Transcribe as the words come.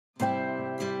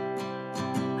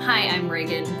Hi, I'm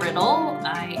Reagan Riddle.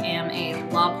 I am a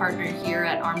law partner here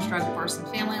at Armstrong Divorce and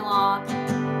Family Law.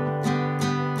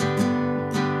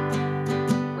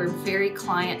 We're very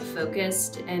client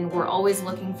focused and we're always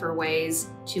looking for ways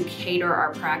to cater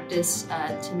our practice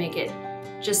to make it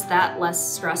just that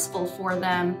less stressful for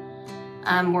them.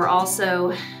 We're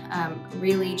also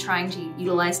really trying to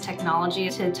utilize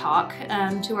technology to talk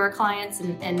to our clients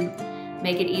and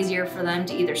make it easier for them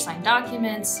to either sign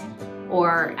documents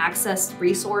or access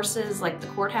resources like the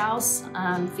courthouse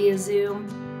via Zoom.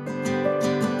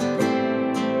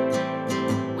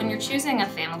 When you're choosing a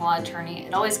family law attorney,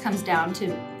 it always comes down to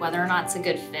whether or not it's a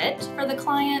good fit for the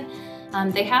client.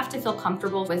 They have to feel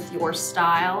comfortable with your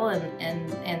style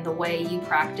and the way you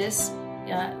practice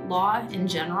law in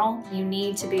general. You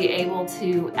need to be able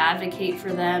to advocate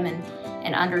for them and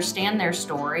understand their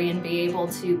story and be able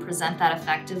to present that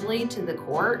effectively to the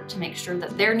court to make sure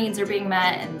that their needs are being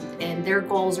met and their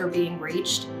goals are being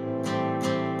reached.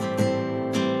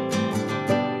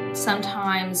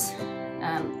 Sometimes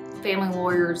family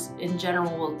lawyers in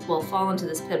general will fall into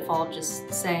this pitfall of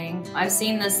just saying, I've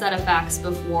seen this set of facts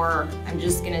before, I'm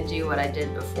just gonna do what I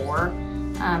did before.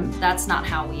 That's not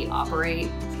how we operate.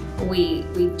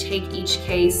 We take each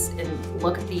case and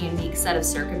look at the unique set of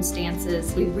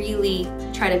circumstances. We really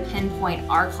try to pinpoint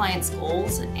our clients'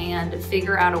 goals and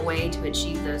figure out a way to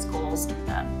achieve those goals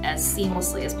as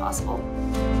seamlessly as possible.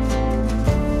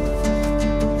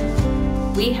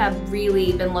 We have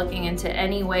really been looking into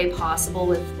any way possible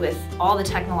with all the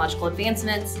technological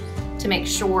advancements to make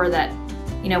sure that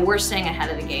we're staying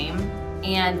ahead of the game,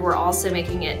 and we're also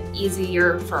making it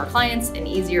easier for our clients and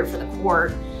easier for the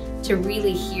court to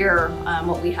really hear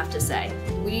what we have to say.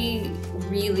 We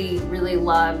really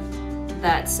love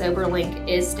that Soberlink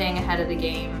is staying ahead of the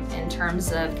game in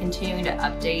terms of continuing to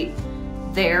update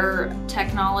their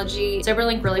technology.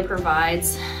 Soberlink really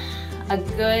provides a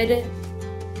good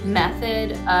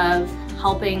method of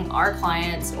helping our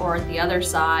clients or the other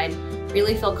side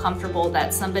really feel comfortable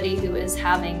that somebody who is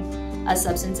having a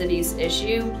substance abuse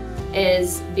issue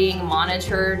is being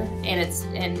monitored, and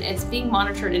it's being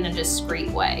monitored in a discreet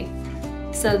way,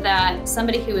 so that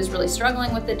somebody who is really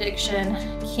struggling with addiction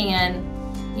can,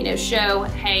 show,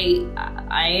 hey,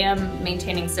 I am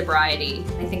maintaining sobriety.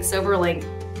 I think Soberlink,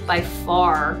 by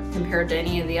far, compared to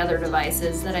any of the other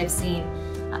devices that I've seen,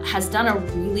 has done a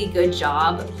really good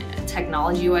job,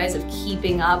 technology-wise, of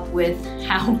keeping up with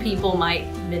how people might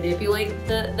manipulate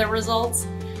the results.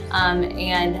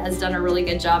 And has done a really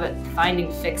good job at finding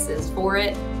fixes for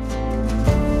it.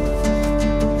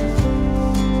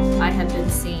 I have been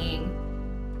seeing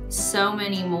so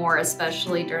many more,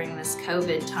 especially during this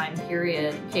COVID time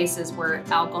period, cases where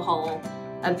alcohol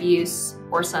abuse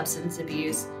or substance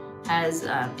abuse has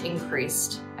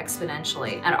increased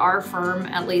exponentially. At our firm,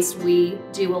 at least, we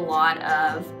do a lot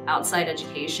of outside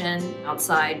education,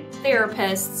 outside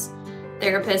therapists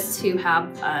who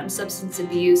have substance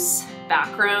abuse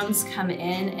backgrounds come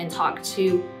in and talk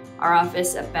to our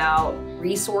office about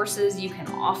resources you can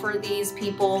offer these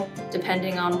people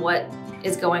depending on what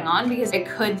is going on, because it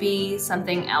could be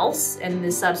something else, and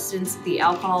the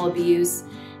alcohol abuse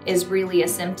is really a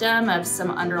symptom of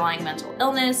some underlying mental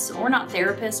illness. We're not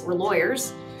therapists, we're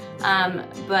lawyers,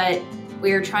 but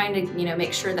we're trying to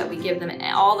make sure that we give them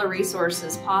all the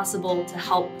resources possible to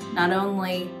help, not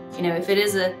only if it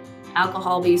is a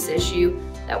alcohol abuse issue,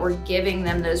 that we're giving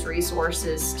them those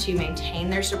resources to maintain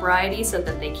their sobriety so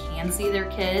that they can see their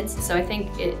kids. So I think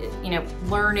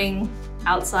learning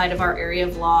outside of our area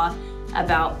of law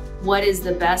about what is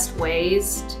the best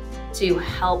ways to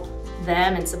help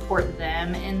them and support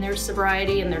them in their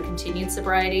sobriety and their continued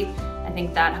sobriety, I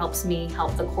think that helps me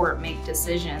help the court make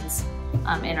decisions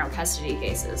in our custody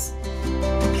cases.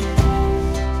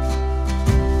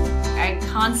 I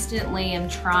constantly am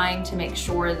trying to make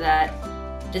sure that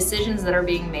decisions that are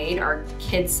being made are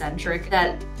kid-centric,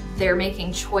 that they're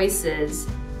making choices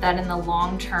that in the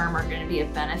long term are going to be a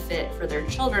benefit for their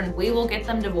children. We will get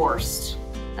them divorced.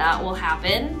 That will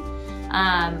happen,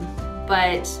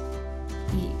 but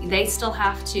they still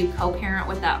have to co-parent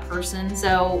with that person.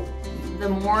 So the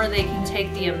more they can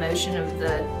take the emotion of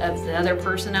the other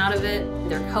person out of it,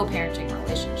 their co-parenting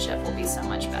relationship will be so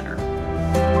much better.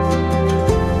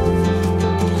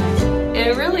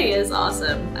 It really is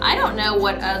awesome. I don't know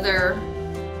what other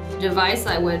device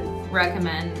I would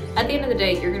recommend. At the end of the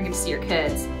day, you're gonna get to see your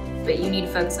kids, but you need to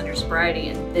focus on your sobriety,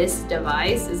 and this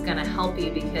device is gonna help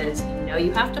you because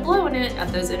you have to blow in it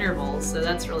at those intervals, so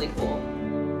that's really cool.